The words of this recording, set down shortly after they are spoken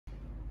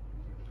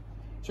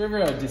So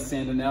over our disc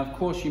sander now, of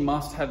course you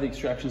must have the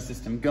extraction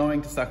system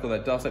going to suck all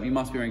that dust up. You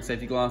must be wearing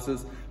safety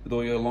glasses with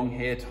all your long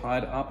hair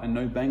tied up and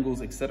no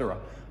bangles, etc.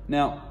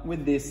 Now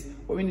with this,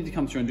 what we need to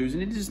come through and do is we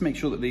need to just make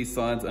sure that these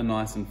sides are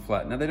nice and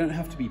flat. Now they don't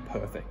have to be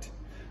perfect,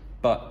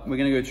 but we're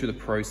going to go through the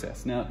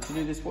process. Now to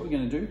do this, what we're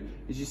going to do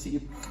is you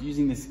see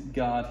using this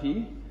guard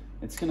here,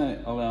 it's going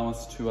to allow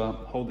us to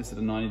hold this at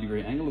a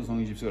 90-degree angle as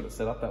long as you've got it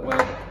set up that way.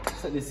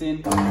 Set this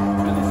in, turn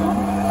this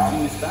on,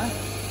 bring this back,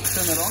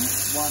 turn that on,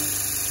 1,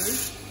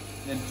 2,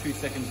 then 2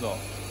 seconds off.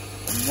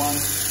 And 1, 2,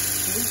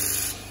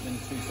 then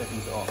 2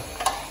 seconds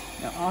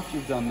off. Now after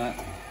you've done that,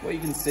 what you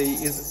can see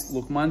is,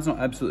 look, mine's not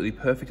absolutely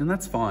perfect, and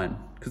that's fine,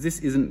 because this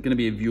isn't going to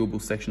be a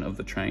viewable section of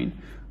the train.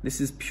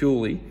 This is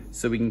purely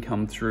so we can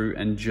come through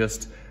and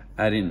just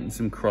add in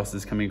some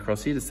crosses coming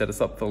across here to set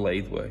us up for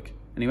lathe work.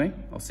 Anyway,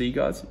 I'll see you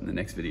guys in the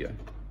next video.